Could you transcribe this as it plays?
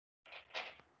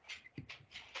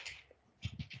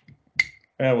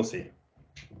Yeah, we'll see.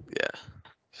 Yeah.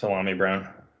 Salami Brown.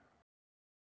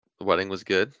 The wedding was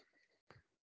good.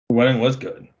 The wedding was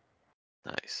good.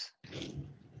 Nice.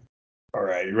 All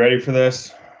right, you ready for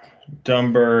this?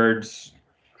 Dumb Birds.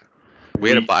 We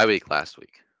had a bye week last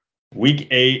week. Week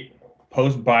 8,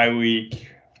 post bye week.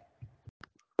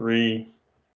 3,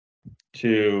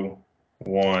 2,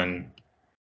 1.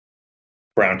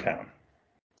 Browntown.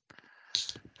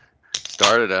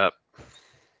 Start it up.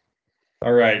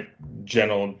 All right,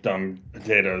 gentle dumb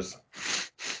potatoes.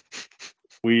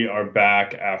 We are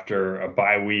back after a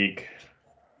bye week.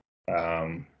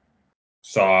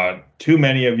 Saw too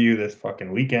many of you this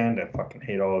fucking weekend. I fucking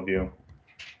hate all of you.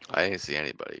 I didn't see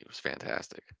anybody. It was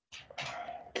fantastic.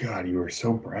 God, you were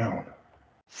so brown.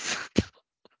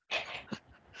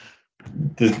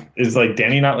 Is like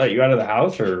Danny not let you out of the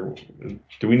house, or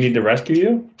do we need to rescue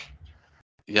you?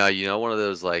 Yeah, you know one of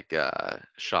those like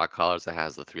shock collars that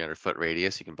has the 300-foot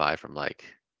radius you can buy from like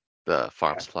the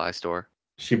farm supply store?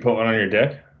 She put one on your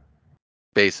dick?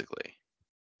 Basically.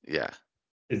 Yeah.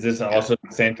 Is this Yeah. also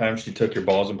the same time she took your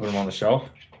balls and put them on the shelf?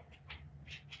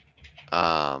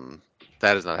 That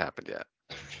has not happened yet.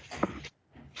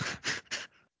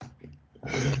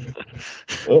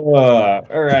 All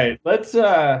right, let's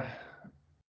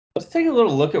take a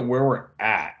little look at where we're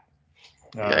at.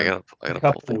 Yeah, I gotta a pull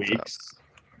couple things up. weeks.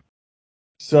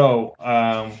 So,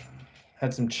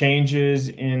 had some changes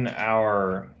in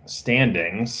our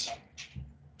standings.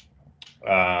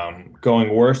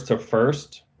 Going worst to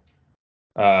first.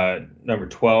 Number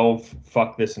 12,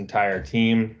 fuck this entire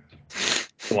team.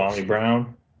 Salami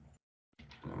Brown.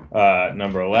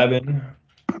 Number 11.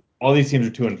 All these teams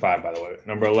are 2 and 5, by the way.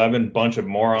 Number 11, bunch of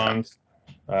morons.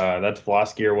 That's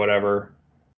Vlosky or whatever.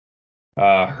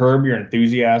 Herb, your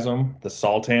enthusiasm, the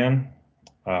Sultan,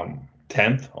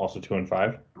 10th, also 2 and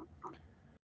 5.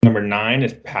 Number 9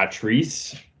 is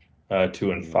Patrice,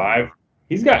 2 and 5.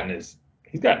 He's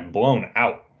gotten blown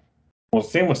out. Well,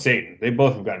 same with Satan. They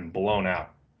both have gotten blown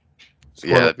out.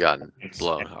 Yeah, they've gotten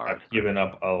blown and hard. have given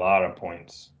up a lot of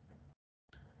points.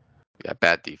 Yeah,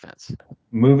 bad defense.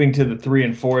 Moving to the 3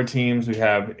 and 4 teams, we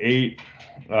have 8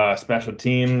 special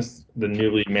teams. The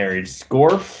newly married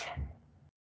Scorf.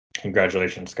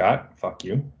 Congratulations, Scott. Fuck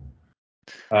you.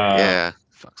 Yeah,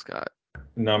 fuck Scott.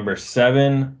 Number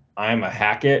 7, I'm a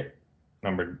Hackett.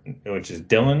 Which is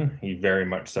Dylan. He very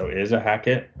much so is a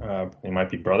Hackett. They might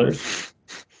be brothers.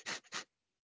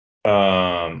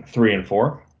 3 and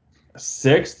 4.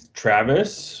 6th,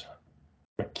 Travis.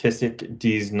 McKissick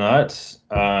D's nuts.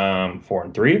 4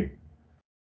 and 3.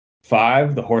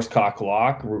 5, the horsecock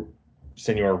lock.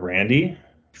 Senor Randy.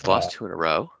 He's lost 2 in a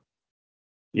row.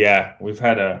 Yeah, we've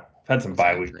had some What's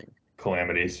bye week happening?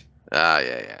 calamities.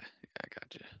 Yeah. I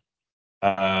got you.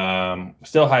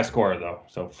 Still high scorer though,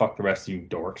 so fuck the rest of you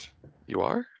dorks. You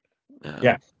are?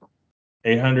 Yeah,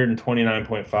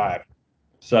 829.5.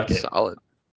 Suck it. Solid.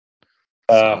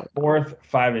 4th,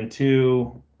 5 and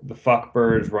 2. The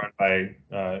Fuckbirds run by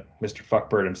Mr.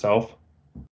 Fuckbird himself.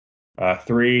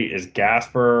 3 is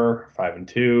Gasper, 5 and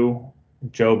 2.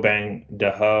 Joe Bang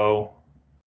Deho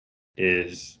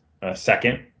is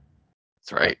second.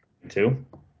 That's right. 2.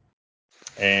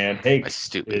 And hey, My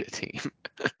stupid team.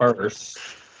 first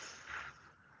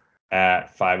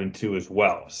at 5 and 2 as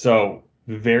well. So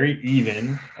very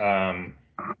even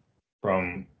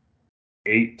from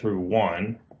 8 through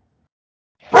 1.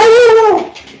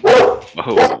 Oh.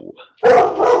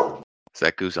 Is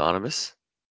that Gooseonymous?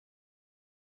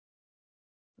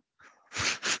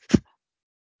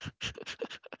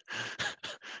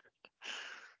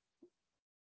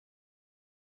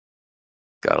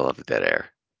 Gotta love the dead air.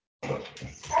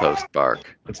 Post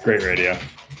bark. It's great radio.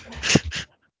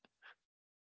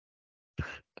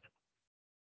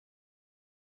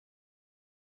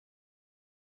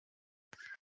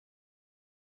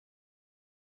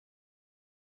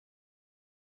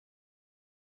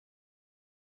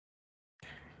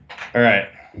 All right.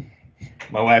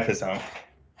 My wife is home.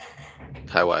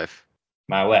 Hi, wife.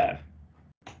 My wife.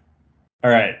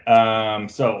 All right.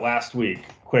 So last week,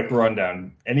 quick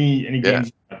rundown. Any games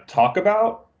you want to talk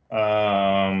about?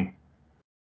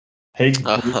 Higgs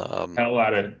blew the hell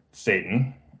out of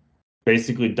Satan.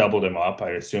 Basically doubled him up.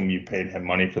 I assume you paid him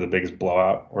money for the biggest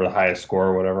blowout or the highest score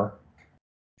or whatever.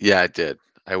 Yeah, I did.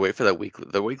 I wait for that weekly.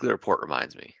 The weekly report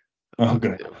reminds me. Oh,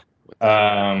 good.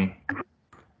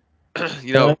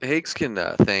 You know, Higgs can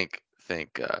thank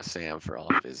Sam for all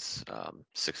of his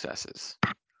successes.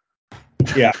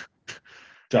 Yeah,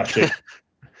 Josh Jacobs.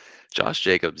 Josh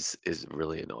Jacobs is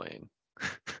really annoying.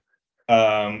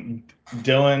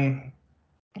 Dylan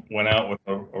went out with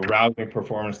a rousing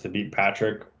performance to beat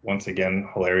Patrick. Once again,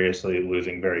 hilariously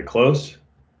losing very close.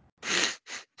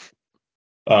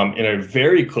 In a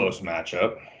very close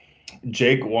matchup,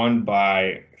 Jake won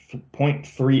by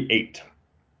 0.38.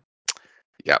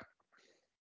 Yep.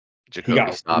 He Jacoby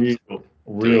got stopped doing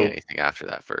real, anything after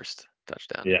that first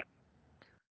touchdown. yeah.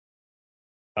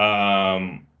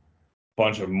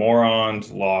 Bunch of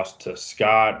morons lost to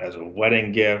Scott as a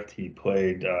wedding gift. He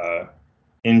played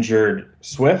injured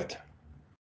Swift.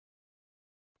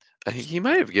 I think he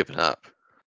might have given up.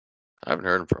 I haven't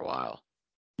heard him for a while.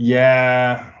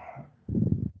 Yeah.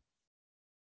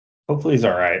 Hopefully he's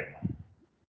all right.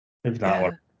 If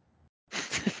not,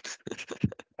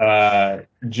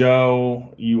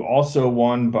 Joe, you also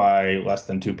won by less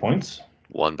than 2 points.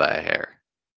 Won by a hair.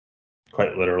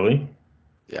 Quite literally.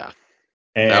 Yeah.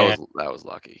 And that was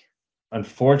lucky.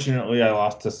 Unfortunately, I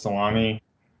lost to Salami.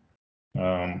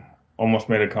 Almost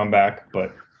made a comeback,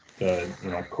 but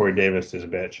Corey Davis is a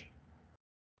bitch.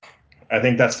 I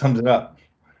think that sums it up.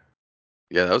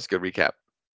 Yeah, that was a good recap.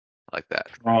 I like that.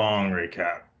 Strong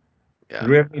recap. Yeah. Do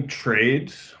we have any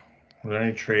trades? Were there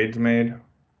any trades made?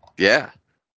 Yeah.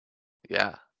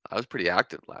 Yeah. I was pretty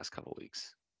active the last couple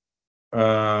weeks.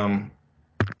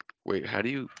 Wait, how do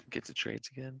you get to trades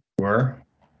again? Were?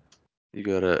 You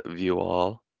go to view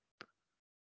all,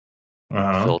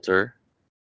 Uh-huh. filter.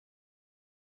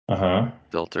 Uh-huh.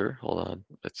 Filter. Hold on.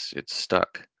 It's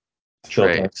stuck.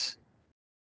 Filter. Trades.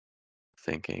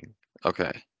 Thinking.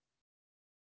 Okay.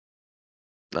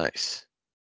 Nice.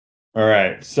 All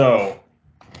right. So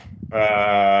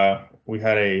we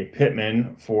had a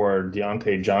Pittman for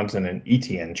Deontay Johnson and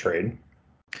ETN trade.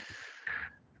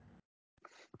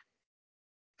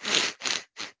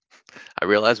 I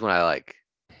realize when I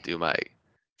do my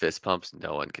fist pumps,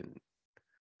 no one can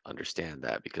understand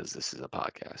that because this is a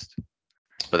podcast.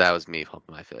 But that was me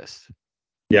pumping my fist.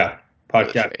 Yeah. For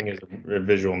the Podcasting trade. is a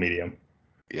visual medium.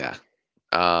 Yeah.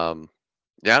 Yeah,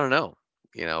 I don't know.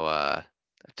 I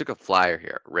took a flyer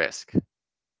here. Risk.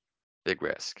 Big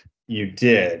risk. You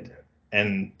did.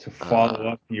 And to follow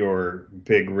up your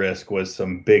big risk was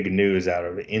some big news out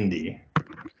of Indy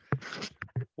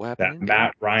What happened that in Indy?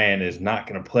 Matt Ryan is not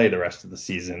going to play the rest of the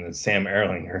season and Sam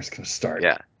Erlinger is going to start.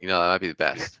 Yeah, that might be the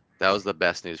best. That was the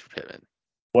best news for Pittman.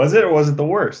 Was it or was it the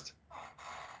worst?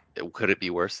 Could it be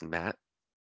worse than Matt?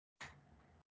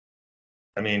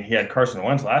 I mean, he had Carson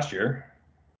Wentz last year.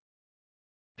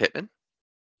 Pittman?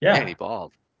 Yeah. And he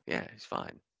balled. Yeah, he's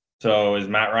fine. So is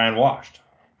Matt Ryan washed?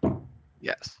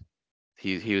 Yes.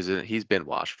 He's been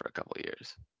washed for a couple of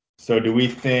years. So do we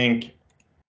think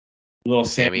little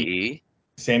Sammy E?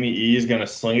 Sammy E is going to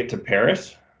sling it to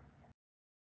Paris?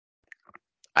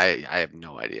 I have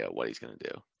no idea what he's gonna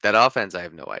do. That offense, I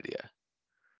have no idea.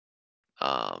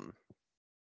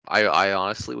 I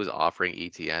honestly was offering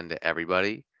ETN to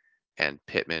everybody, and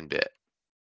Pittman bit.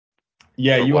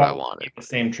 Yeah, For you what I all wanted. made the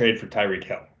same trade for Tyreek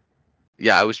Hill.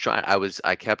 Yeah, I was trying.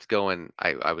 I kept going.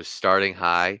 I was starting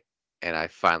high, and I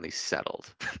finally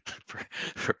settled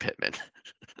for Pittman.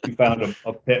 You found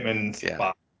a Pittman Yeah,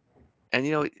 spot. and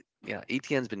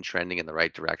ETN's been trending in the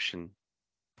right direction.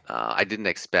 I didn't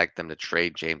expect them to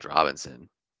trade James Robinson.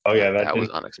 Oh yeah, that That was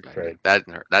didn't unexpected. trade. That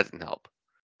didn't hurt. That didn't help.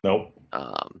 Nope.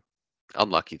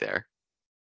 Unlucky there.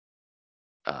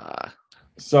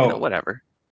 So Whatever.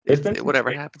 there's been some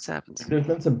Whatever trades. happens. There's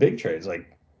been some big trades.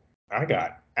 Like I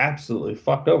got absolutely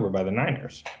fucked over by the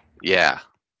Niners. Yeah,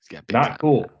 big Not time.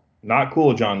 cool. Not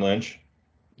cool, John Lynch.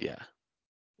 Yeah.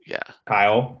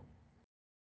 Kyle.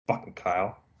 Fucking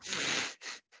Kyle.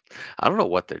 I don't know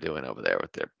what they're doing over there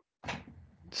with their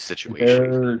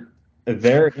situation.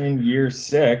 They're in year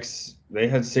 6. They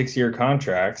had 6-year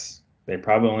contracts. They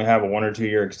probably only have a 1 or 2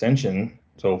 year extension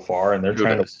so far, and they're Who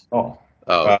trying to. does? Oh,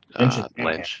 Lynch.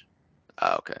 Lynch.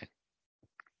 Oh, okay.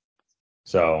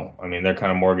 So I mean, they're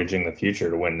kind of mortgaging the future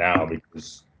to win now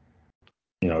because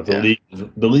Yeah. the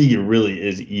league really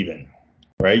is even,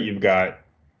 right? You've got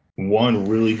one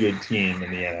really good team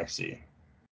in the NFC.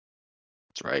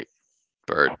 That's right.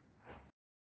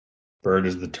 Bird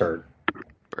is the turd.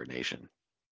 Bird Nation.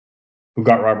 Who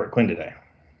got Robert Quinn today?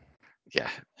 Yeah.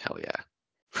 Hell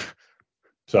yeah.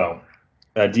 So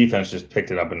that defense just picked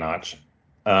it up a notch.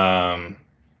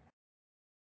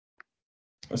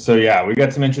 So yeah, we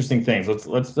got some interesting things.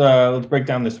 Let's break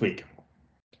down this week.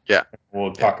 Yeah.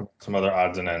 We'll talk about some other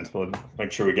odds and ends. We'll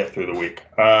make sure we get through the week.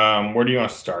 Where do you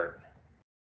want to start?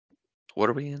 What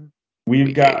are we in?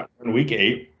 We've got in week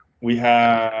 8. We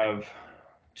have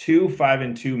 2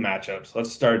 5-2 matchups.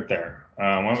 Let's start there.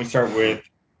 Why don't we start with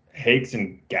Hakes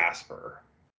and Gasper?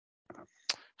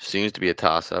 Seems to be a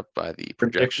toss-up by the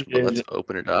projection, but let's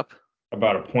open it up.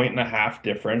 About a 1.5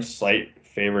 difference, slight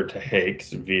favor to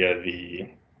Hakes via the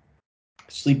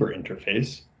sleeper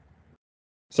interface.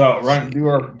 So do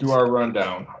our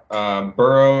rundown.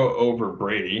 Burrow over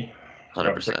Brady.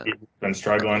 100%. Brady's been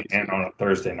struggling, and on a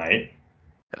Thursday night.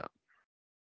 Yeah.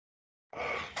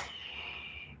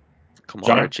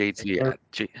 Kamara,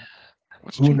 JT.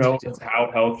 Who knows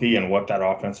how healthy and what that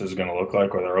offense is going to look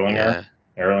like with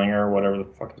Erlinger, whatever the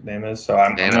fuck his name is. So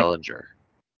I'm Ellinger.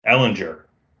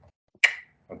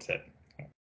 That's it.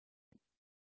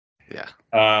 Yeah.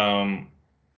 I'm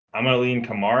gonna lean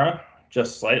Kamara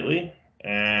just slightly,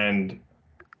 and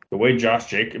the way Josh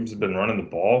Jacobs has been running the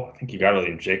ball, I think you got to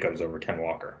lean Jacobs over Ken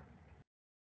Walker.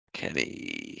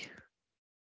 Kenny.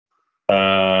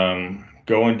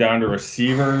 Going down to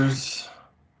receivers.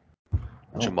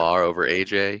 Jamar over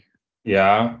AJ.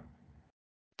 Yeah.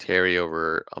 Terry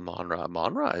over Amon-Ra.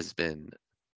 Amon-Ra has been.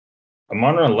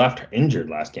 Amon-Ra left injured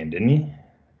last game, didn't he?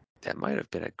 That might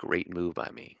have been a great move by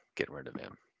me, getting rid of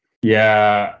him.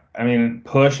 Yeah, I mean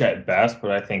push at best, but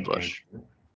I think push.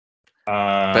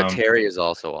 But Terry is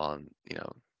also on. You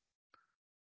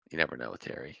never know with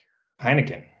Terry.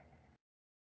 Heineken.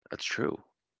 That's true.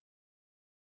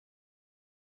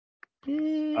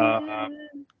 A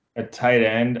tight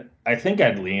end, I think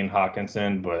I'd lean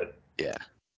Hawkinson, but yeah.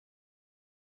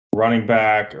 Running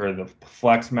back or the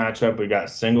flex matchup, we got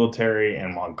Singletary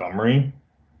and Montgomery.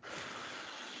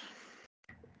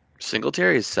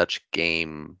 Singletary is such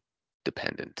game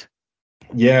dependent.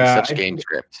 Yeah, he's such game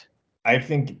script. I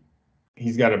think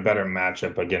he's got a better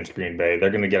matchup against Green Bay. They're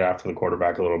going to get after the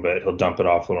quarterback a little bit. He'll dump it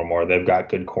off a little more. They've got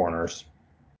good corners.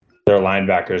 Their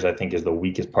linebackers, I think, is the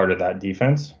weakest part of that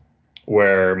defense,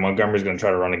 where Montgomery's going to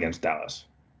try to run against Dallas.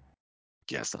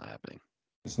 Yeah, it's not happening.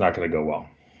 It's not going to go well.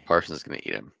 Parsons is going to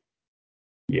eat him.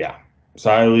 Yeah.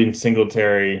 So I lean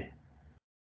Singletary.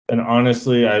 And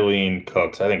honestly, I lean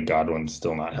Cooks. I think Godwin's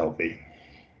still not healthy.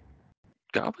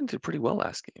 Godwin did pretty well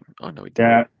last game. Oh, no, he didn't.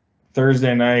 Yeah.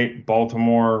 Thursday night,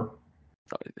 Baltimore.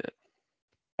 Thought he did.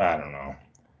 I don't know.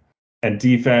 And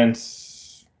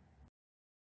defense,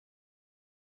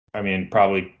 I mean,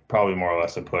 probably more or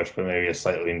less a push, but maybe a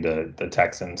slight lean to the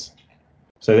Texans.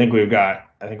 So I think we've got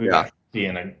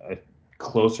in a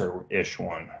closer-ish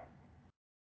one.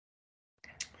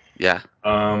 Yeah.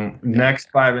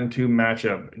 Next 5-2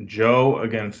 matchup: Joe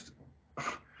against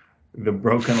the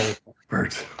broken old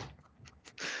expert.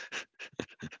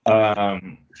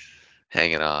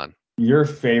 Hanging on. You're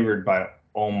favored by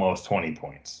almost 20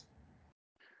 points.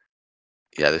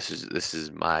 Yeah, this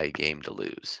is my game to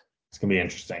lose. It's gonna be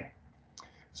interesting.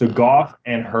 So Goff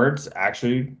and Hurts,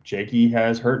 actually, Jakey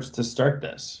has Hurts to start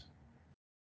this.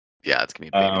 Yeah, it's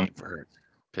gonna be a big game for Hurts.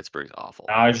 Pittsburgh's awful.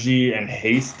 Najee and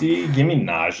Hasty, give me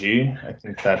Najee. I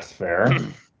think that's fair.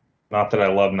 Not that I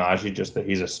love Najee, just that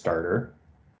he's a starter.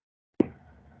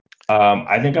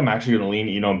 I think I'm actually going to lean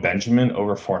Eno Benjamin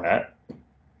over Fournette.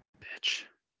 Bitch.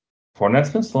 Fournette's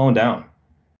been slowing down.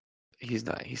 He's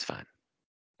not. He's fine.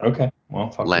 Okay. Well,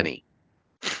 fuck Lenny.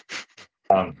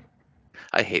 I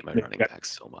hate my running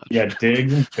backs so much. Yeah,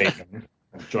 Diggs and Bateman.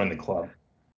 Join the club.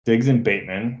 Diggs and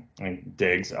Bateman. I mean,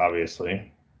 Diggs,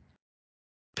 obviously.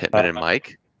 Pittman and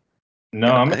Mike?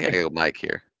 No, I think I go Mike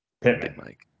here. Pittman. Big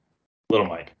Mike. Little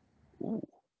Mike. Ooh.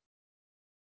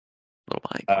 Little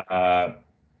Mike.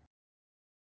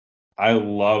 I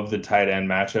love the tight end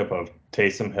matchup of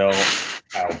Taysom Hill,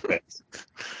 Kyle Pitts.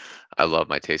 I love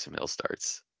my Taysom Hill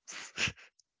starts.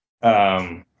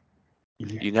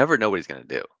 You never know what he's going to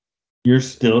do. You're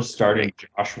still starting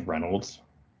Josh Reynolds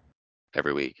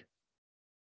every week.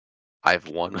 I've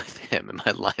won with him in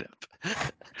my lineup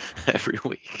every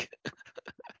week.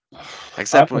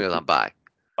 Except when he was on bye.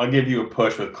 I'll give you a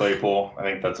push with Claypool. I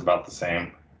think that's about the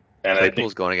same. And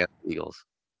Claypool's going against the Eagles.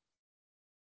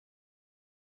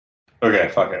 Okay,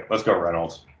 fuck it. Let's go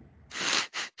Reynolds.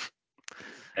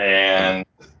 And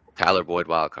Tyler Boyd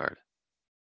wildcard.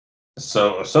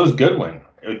 So's Goodwin.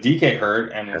 DK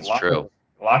hurt, and that's true.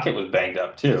 Lockett was banged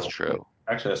up too. That's true.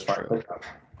 Actually, a smart pickup.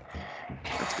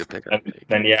 That's a good pickup.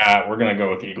 Then yeah, we're gonna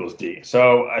go with Eagles D.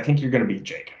 So I think you're gonna beat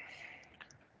Jake.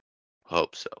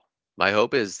 Hope so. My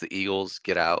hope is the Eagles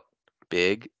get out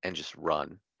big and just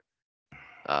run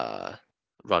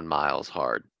miles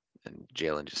hard, and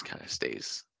Jalen just kind of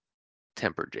stays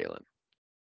tempered. Jalen,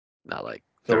 not like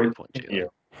 30-point Jalen.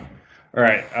 All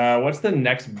right. What's the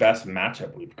next best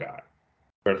matchup we've got?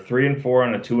 We're 3-4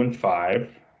 and a 2-5.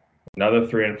 Another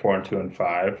 3-4 and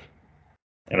 2-5,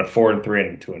 and a 4-3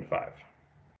 and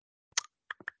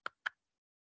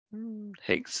 2-5.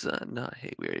 Hakes, not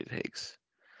Hake. We already did Hakes.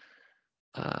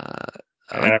 I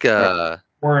like 4-3,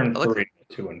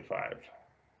 2-5.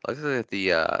 I like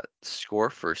the score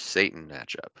for Satan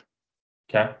matchup.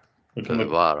 Okay. For the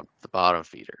bottom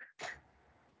feeder.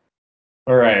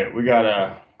 All right, we got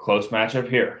a close matchup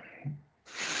here.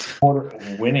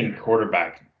 Winning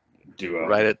quarterback duo.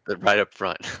 Right up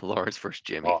front. Lawrence versus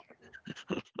Jimmy. Oh.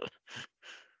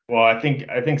 Well, I think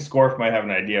Scorf might have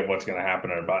an idea of what's going to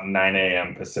happen at about 9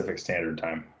 a.m. Pacific Standard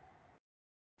Time.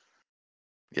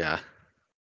 Yeah.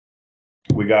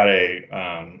 We got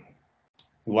a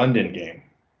London game.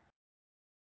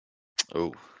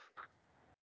 Oh.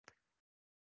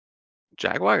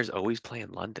 Jaguars always play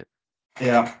in London.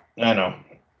 Yeah, I know.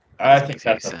 I think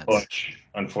that's a push.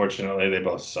 Unfortunately, they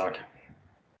both suck.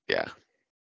 Yeah.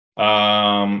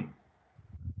 I'd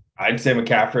say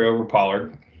McCaffrey over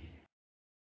Pollard.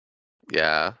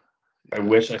 Yeah. I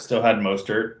wish I still had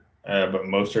Mostert, but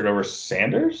Mostert over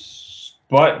Sanders.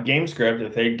 But game script,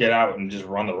 if they get out and just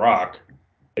run the rock,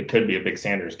 it could be a big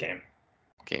Sanders game.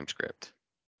 Game script.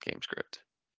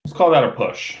 Let's call that a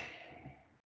push.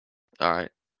 All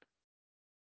right.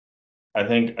 I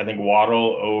think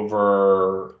Waddle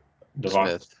over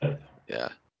Devonta Smith. Yeah.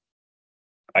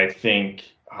 I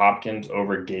think Hopkins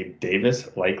over Gabe Davis,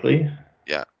 likely.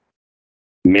 Yeah.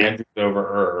 Mandrews over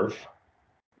Irv.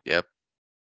 Yep.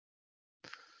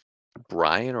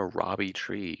 Brian or Robbie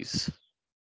Trees.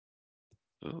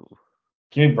 Ooh.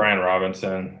 Give me Brian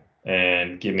Robinson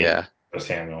and give me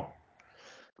Samuel.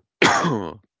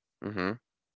 Mm-hmm.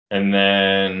 And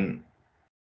then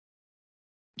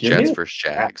Jets versus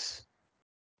Jags.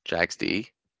 Jags D.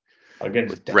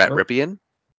 Against Brett Denver? Ripien.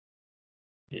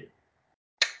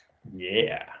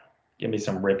 Yeah. Give me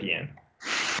some Ripien.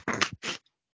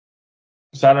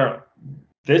 So I don't.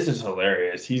 This is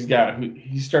hilarious. He's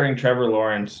starting Trevor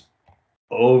Lawrence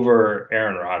over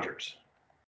Aaron Rodgers.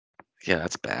 Yeah,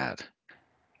 that's bad.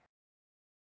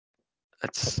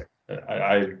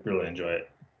 I really enjoy it.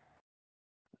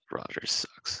 Rodgers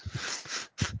sucks.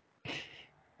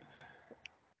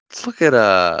 Let's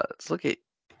look at.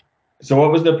 So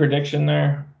what was the prediction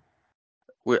there?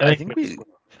 I think we.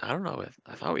 I don't know.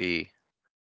 I thought we.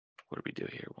 What did we do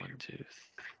here? 1, 2,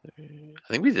 3. I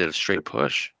think we did a straight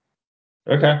push.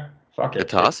 Okay. Fuck it. A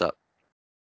toss up.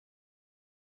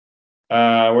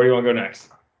 Where do you want to go next?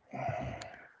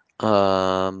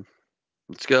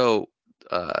 Let's go.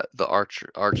 The arch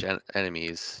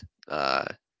enemies.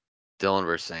 Dylan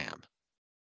versus Sam.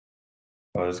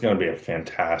 Oh, this is going to be a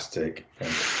fantastic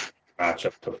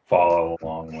matchup to follow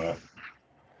along with.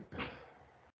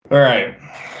 All right.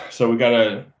 So we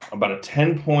got about a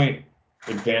 10-point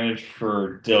advantage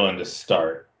for Dylan to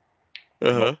start.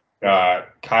 Uh-huh.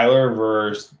 Got Kyler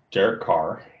versus Derek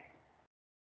Carr.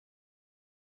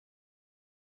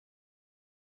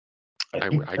 I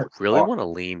really want to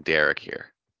lean Derek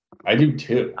here. I do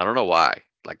too. I don't know why.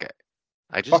 Like,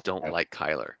 I just don't like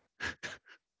Kyler.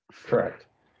 Correct.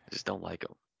 I just don't like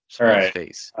him. All right. His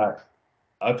face.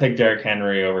 I'll take Derrick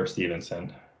Henry over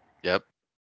Stevenson. Yep.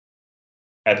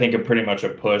 I think pretty much a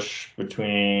push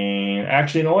between.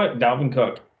 Actually, you know what? Dalvin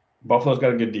Cook. Buffalo's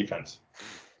got a good defense.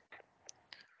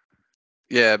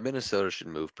 Yeah, Minnesota should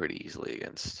move pretty easily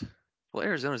against. Well,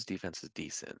 Arizona's defense is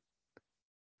decent.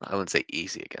 I wouldn't say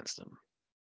easy against them.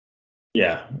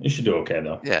 Yeah, you should do okay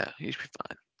though. Yeah, you should be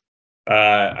fine.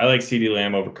 I like CeeDee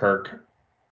Lamb over Kirk.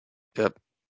 Yep.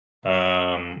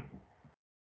 I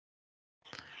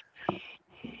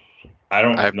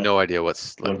have no idea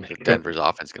what Denver's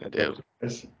offense going to do.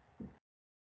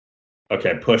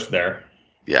 Okay, push there.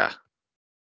 Yeah.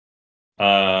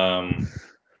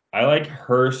 I like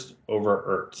Hurst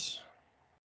over Ertz.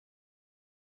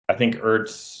 I think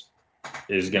Ertz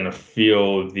is going to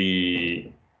feel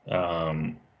the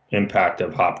impact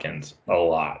of Hopkins a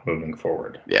lot moving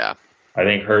forward. Yeah. I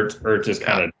think Ertz is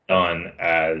kind of done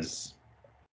as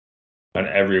an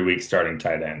every week starting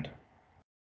tight end.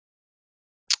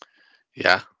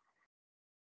 Yeah.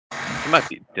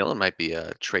 Dylan might be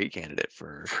a trade candidate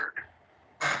for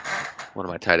one of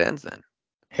my tight ends then.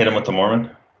 Hit him with the Mormon?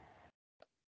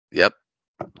 Yep.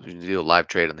 We can do a live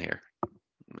trade on here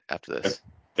after this.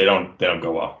 They don't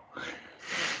go well.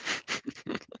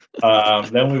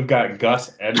 Then we've got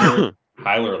Gus Edwards,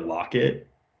 Tyler Lockett.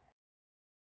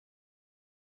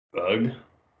 Bug.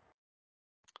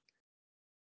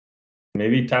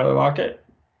 Maybe Tyler Lockett?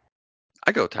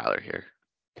 I go Tyler here.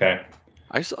 Okay.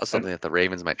 I saw something that the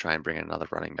Ravens might try and bring in another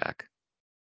running back.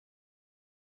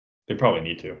 They probably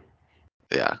need to.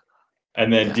 Yeah.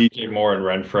 And then DJ Moore and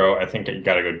Renfro. I think you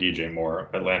got to go DJ Moore.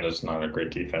 Atlanta's not a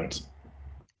great defense.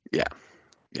 Yeah.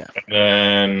 Yeah. And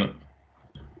then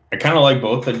I kind of like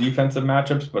both the defensive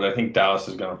matchups, but I think Dallas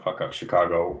is going to fuck up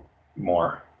Chicago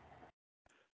more.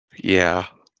 Yeah.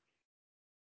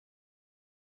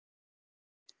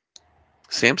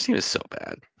 Sam's team is so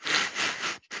bad.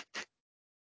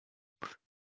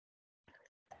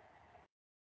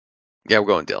 Yeah, we're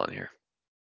going Dylan here.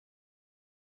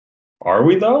 Are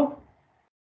we though?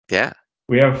 Yeah.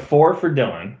 We have 4 for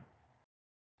Dylan.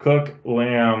 Cook,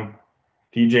 Lamb,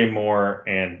 DJ Moore,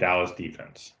 and Dallas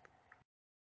defense.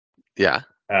 Yeah.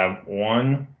 Have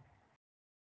 1,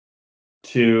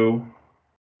 2,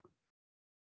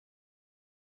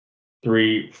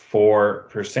 3, 4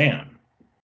 for Sam.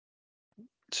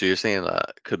 So you're saying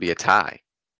could be a tie.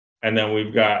 And then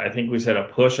we've got, I think we said a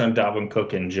push on Dalvin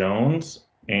Cook and Jones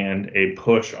and a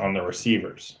push on the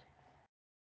receivers.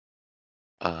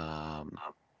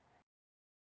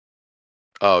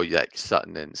 Oh, yeah,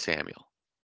 Sutton and Samuel.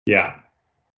 Yeah.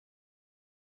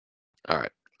 All right.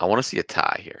 I want to see a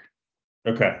tie here.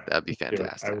 Okay. That'd be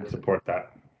fantastic. I would support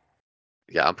that.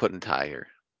 Yeah, I'm putting tie here.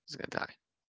 It's going to tie.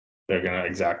 They're going to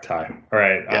exact tie. All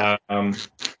right. Yeah.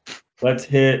 Let's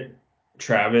hit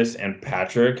Travis and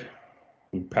Patrick.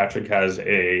 Patrick has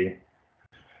a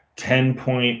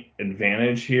 10-point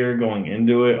advantage here going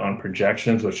into it on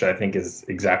projections, which I think is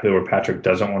exactly where Patrick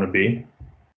doesn't want to be.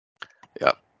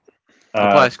 Yep.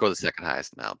 I'll probably score the second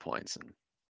highest amount of points and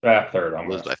third.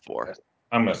 lose by 4.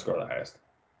 I'm going to score the highest.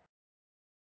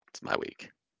 It's my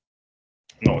week.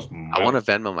 No, it's my I want to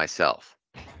Venmo myself.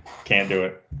 Can't do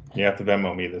it. You have to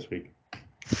Venmo me this week.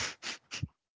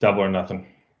 Double or nothing.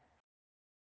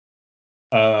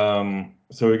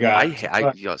 So we got.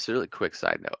 It's a really quick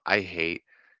side note. I hate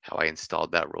how I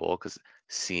installed that rule because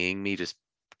seeing me just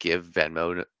give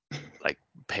Venmo like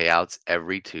payouts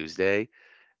every Tuesday,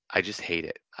 I just hate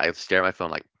it. I stare at my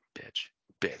phone like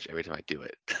bitch every time I do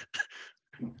it.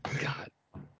 God.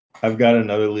 I've got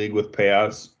another league with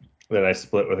payouts that I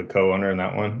split with a co-owner in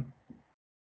that one.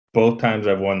 Both times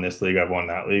I've won this league, I've won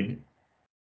that league.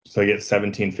 So I get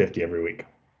 $17.50 every week.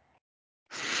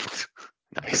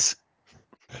 Nice.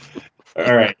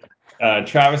 All right.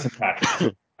 Travis and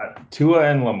Patrick. Tua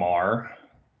and Lamar.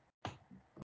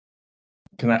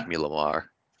 Give me Lamar.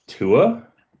 Tua?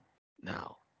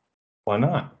 No. Why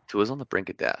not? Tua's on the brink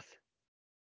of death.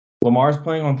 Lamar's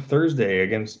playing on Thursday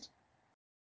against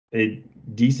a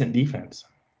decent defense.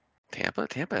 Tampa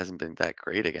hasn't been that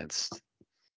great against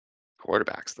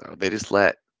quarterbacks, though. They just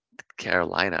let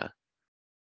Carolina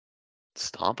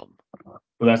stomp them. Well,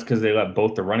 that's because they let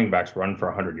both the running backs run for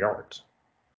 100 yards.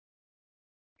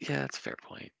 Yeah, that's a fair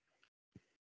point.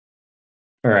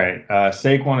 All right.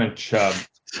 Saquon and Chubb.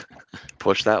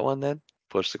 Push that one then?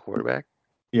 Push the quarterback?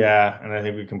 Yeah, and I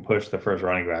think we can push the first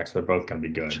running back, so they're both going to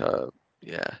be good. Chubb,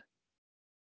 yeah.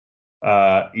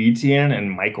 Etienne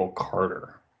and Michael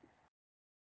Carter.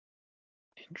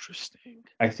 Interesting.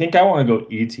 I think I want to go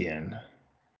Etienne.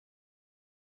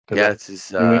 Yeah,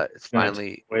 it's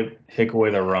finally hick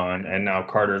away the run, and now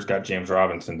Carter's got James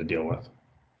Robinson to deal with.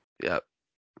 Yep.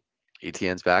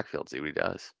 Etienne's backfield, see what he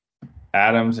does.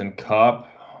 Adams and Kupp,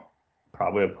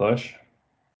 probably a push.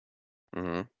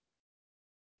 Mm-hmm.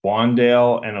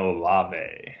 Wandale and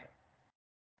Olave.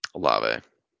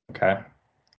 Okay.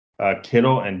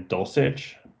 Kittle and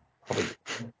Dulcich.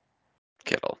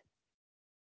 Kittle.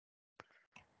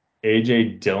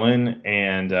 AJ Dillon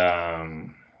and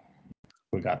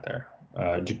we got there.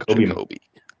 Jacoby.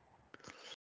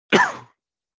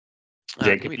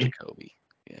 Give me Jacoby.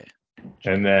 Yeah.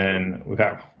 And then we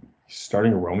got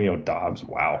starting Romeo Doubs.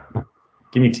 Wow.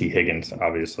 Give me T. Higgins,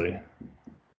 obviously.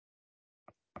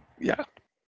 Yeah.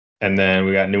 And then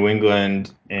we got New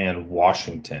England and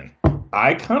Washington.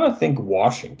 I kind of think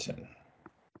Washington.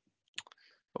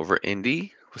 Over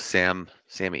Indy with Sam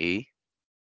E.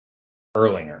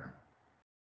 Erlinger.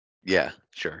 Yeah,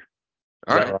 sure.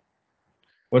 All right.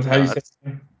 Right? How do you say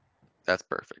it? That's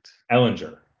perfect.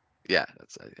 Ellinger. Yeah,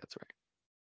 that's right.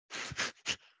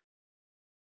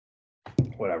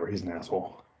 Whatever, he's an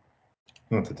asshole.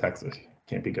 He went to Texas.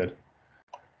 Can't be good.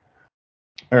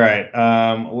 All right.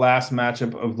 Last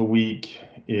matchup of the week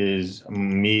is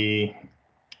me,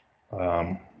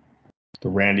 the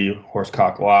Randy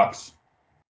Horsecock Locks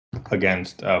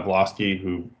against Vlosky,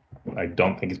 who I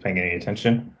don't think is paying any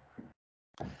attention.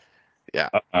 Yeah.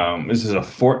 This is a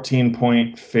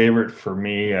 14-point favorite for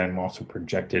me. I'm also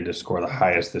projected to score the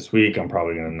highest this week. I'm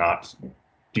probably going to not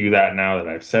do that now that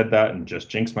I've said that and just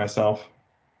jinx myself.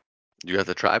 You got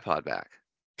the tripod back.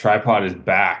 Tripod is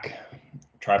back.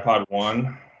 Tripod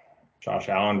 1, Josh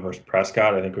Allen versus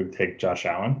Prescott. I think we'd take Josh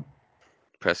Allen.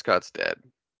 Prescott's dead.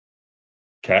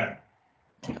 Okay.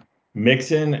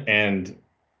 Mixon and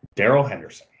Darrell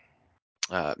Henderson.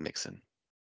 Mixon.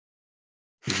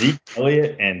 Zeke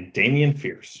Elliott and Damian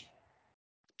Pierce.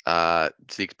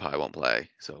 Zeke probably won't play,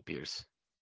 so Pierce.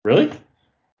 Really?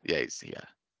 Yeah,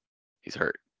 he's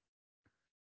hurt.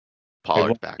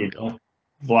 Pollard's backfield.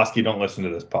 Vlosky, don't listen to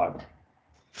this pod.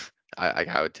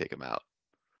 I would take him out.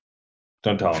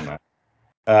 Don't tell him that.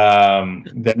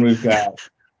 Then we've got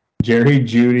Jerry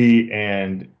Judy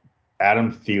and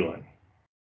Adam Thielen.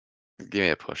 Give me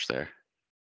a push there.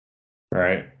 All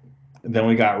right. Then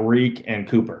we got Reek and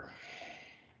Cooper.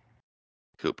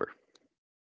 Cooper.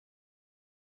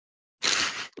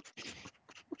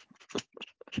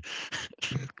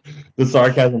 The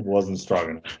sarcasm wasn't strong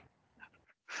enough.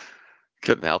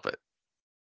 Couldn't help it.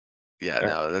 Yeah,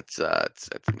 no, that's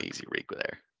an easy Reek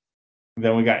there.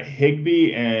 Then we got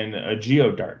Higby and a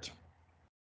Geo Dart.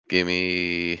 Give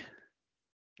me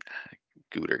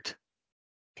Goodert.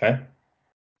 Okay.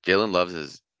 Jalen loves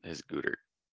his Goodert.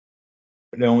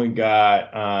 Then we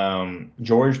got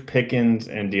George Pickens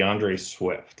and DeAndre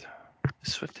Swift.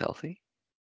 Is Swift healthy?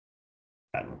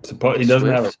 He doesn't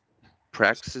have a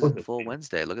practices in full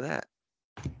Wednesday. Look at that.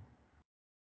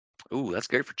 Ooh, that's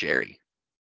great for Jerry.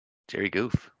 Jerry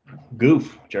Goof.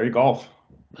 Jerry Golf.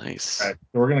 Nice. All right,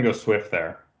 so we're gonna go Swift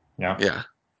there. Yeah.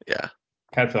 Yeah.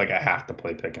 Kind of feel like I have to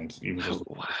play Pickens. Even just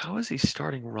How is he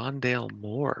starting Rondale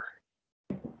Moore?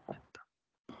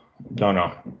 don't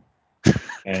know.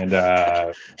 And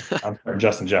I'm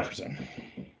Justin Jefferson.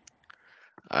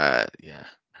 Yeah.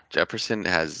 Jefferson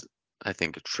has, I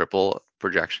think, a triple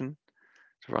projection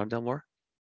to Rondale Moore.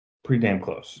 Pretty damn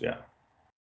close, yeah.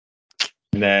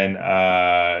 And then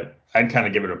I'd kind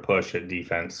of give it a push at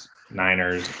defense,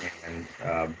 Niners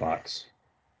and Bucks.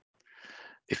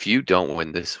 If you don't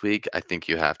win this week, I think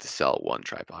you have to sell one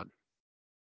tripod.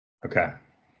 Okay.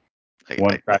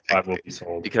 One tripod will be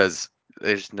sold. Because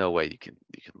there's no way you can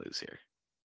lose here.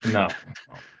 No.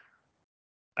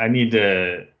 I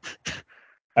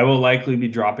will likely be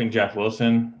dropping Jeff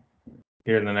Wilson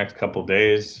here in the next couple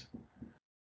days.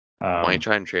 Why don't you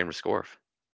try and trade him for Scorf?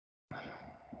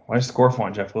 Why does Scorf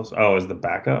want Jeff Wilson? Oh, as the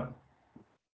backup?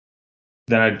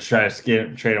 Then I'd try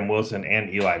to trade him Wilson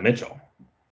and Eli Mitchell.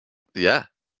 Yeah.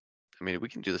 I mean, we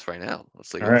can do this right now.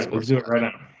 All right, let's do it right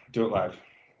now. Do it live.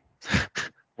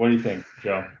 What do you think,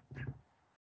 Joe?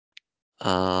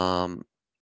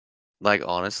 Like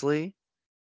honestly,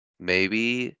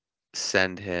 maybe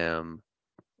send him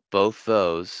both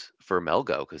those for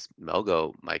Melgo because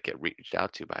Melgo might get reached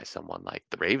out to by someone like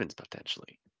the Ravens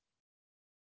potentially.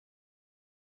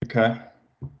 Okay.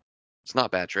 It's not a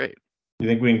bad trade. Do you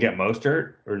think we can get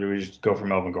Mostert, or do we just go for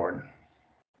Melvin Gordon?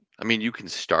 I mean, you can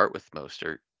start with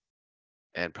Mostert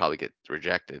and probably get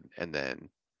rejected and then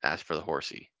ask for the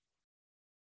horsey.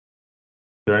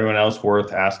 Is there anyone else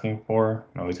worth asking for?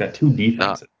 No, he's got two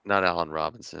defenses. Not Allen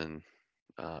Robinson.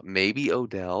 Maybe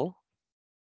Odell.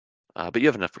 But you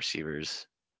have enough receivers.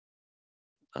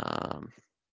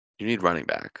 You need running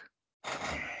back.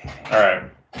 All right.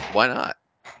 Why not?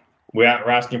 We're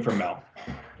asking for Mel.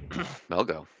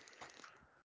 Melgo.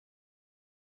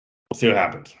 We'll see what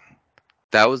happens.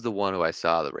 That was the one who I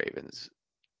saw the Ravens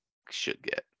should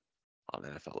get on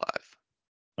NFL Live.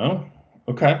 Oh,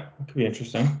 okay. That could be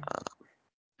interesting.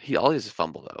 He always a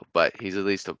fumble though, but he's at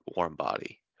least a warm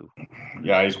body who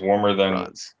Yeah, he's warmer than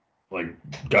runs. like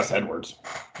Gus Edwards.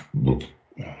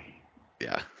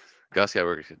 Yeah, Gus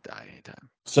Edwards could die anytime.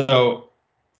 So,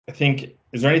 I think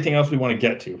is there anything else we want to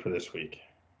get to for this week?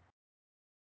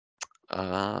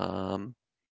 No,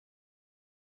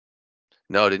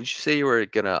 didn't you say you were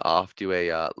gonna do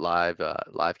a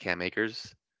live Cam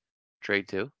Makers trade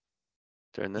too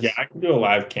during this? Yeah, I can do a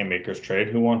live Cam Makers trade.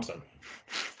 Who wants them?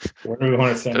 Where do we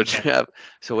want to send Don't Cam? you have?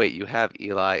 So wait, you have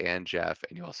Eli and Jeff,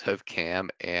 and you also have Cam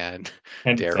and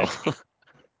Daryl.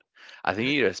 I think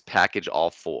you just package all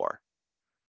four.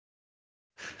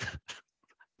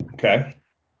 Okay.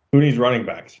 Who needs running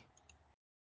backs?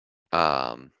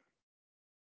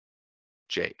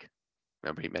 Jake.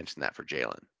 Remember he mentioned that for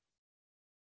Jalen.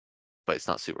 But it's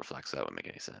not super flex, so that wouldn't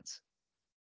make any sense.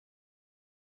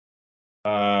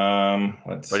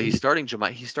 Let's But see. he's starting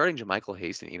JaMychal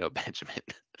Hasty and Eno Benjamin.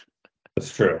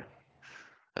 That's true.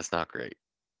 That's not great.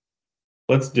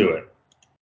 Let's do it.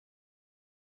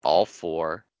 All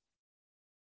four.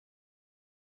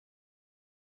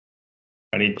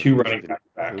 I need two running backs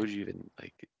back. Who would you even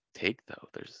like take though?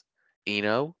 There's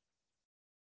Eno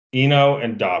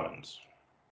and Dobbins.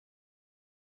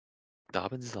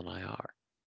 Dobbins is on IR.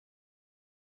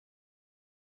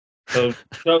 So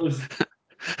those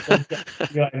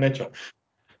Eli Mitchell.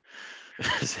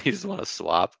 So you just want to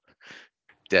swap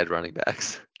dead running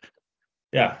backs?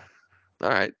 Yeah. All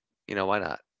right. Why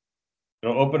not?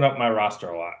 It'll open up my roster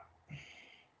a lot.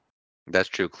 That's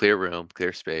true. Clear room,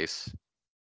 clear space.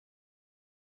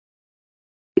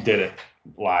 We did it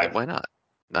live. Why not?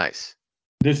 Nice.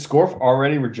 Did Scorf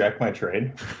already reject my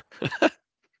trade?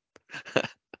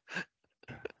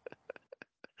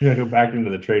 You gotta go back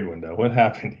into the trade window. What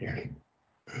happened here?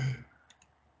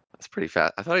 That's pretty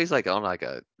fast. I thought he's like on like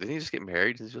a. Didn't he just get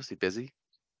married? Is he supposed to be busy?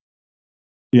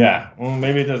 Yeah, well,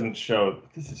 maybe it doesn't show.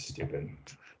 This is stupid.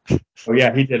 Oh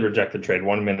yeah, he did reject the trade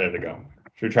 1 minute ago.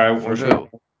 Should we try? For should we-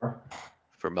 who?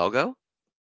 For Mogo?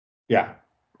 Yeah,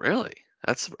 Really?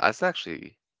 That's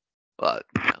actually, well,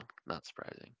 not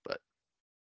surprising, but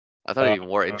I thought he'd be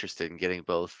more interested in getting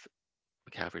both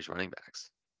McCaffrey's running backups.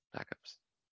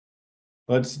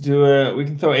 let's do it. We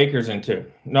can throw Akers in too.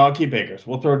 No, I'll keep Akers.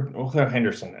 We'll throw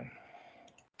Henderson in.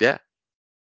 Yeah.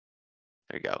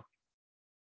 There you go.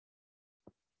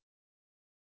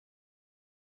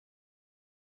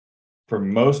 For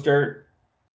Mostert.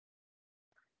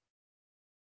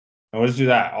 And let's do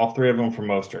that. All three of them for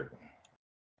Mostert.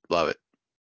 Love it.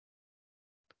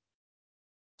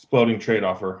 Exploding trade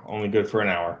offer. Only good for an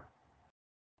hour.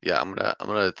 Yeah, I'm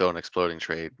gonna throw an exploding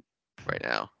trade right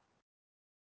now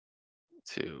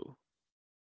to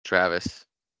Travis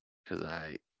because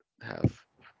I have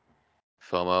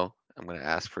FOMO. I'm gonna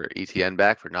ask for ETN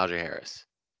back for Najee Harris.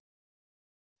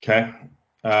 Okay.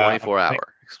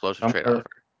 24-hour explosive trade offer.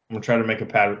 I'm gonna try to make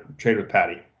a trade with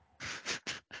Patty.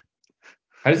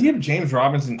 How does he have James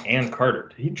Robinson and Carter?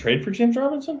 Did he trade for James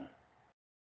Robinson?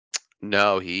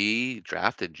 No, he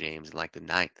drafted James in like the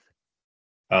 9th.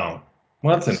 Oh,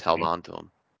 well, that's just held on to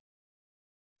him.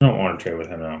 I don't want to trade with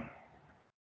him now.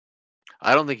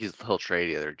 I don't think he'll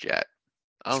trade either Jet.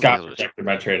 Scott rejected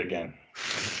my trade again.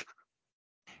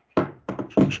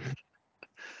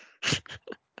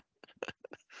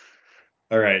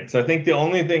 All right, so I think the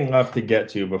only thing left to get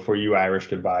to before you Irish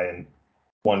goodbye in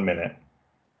 1 minute.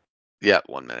 Yeah,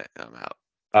 1 minute. I'm out.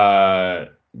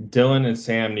 Dylan and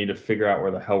Sam need to figure out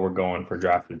where the hell we're going for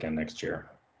draft weekend next year,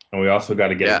 and we also got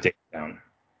to get a date down.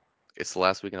 It's the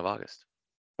last weekend of August.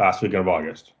 Last weekend of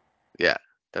August. Yeah,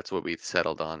 that's what we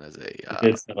settled on as a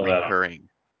recurring,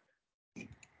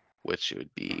 which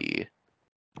would be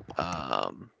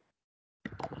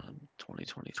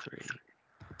 2023.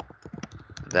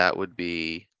 That would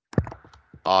be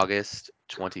August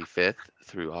 25th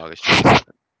through August 27th.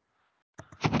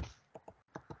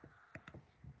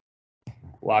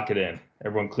 Lock it in.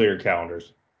 Everyone clear your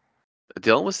calendars.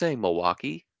 Dylan was saying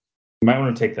Milwaukee. You might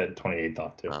want to take that 28th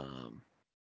off too.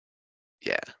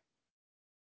 Yeah,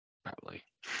 probably.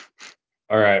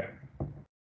 All right.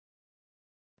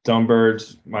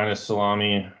 Dumbbirds minus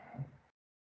Salami.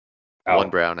 Out. 1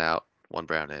 Brown out. 1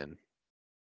 Brown in.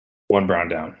 1 Brown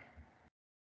down.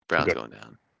 Brown's going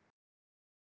down.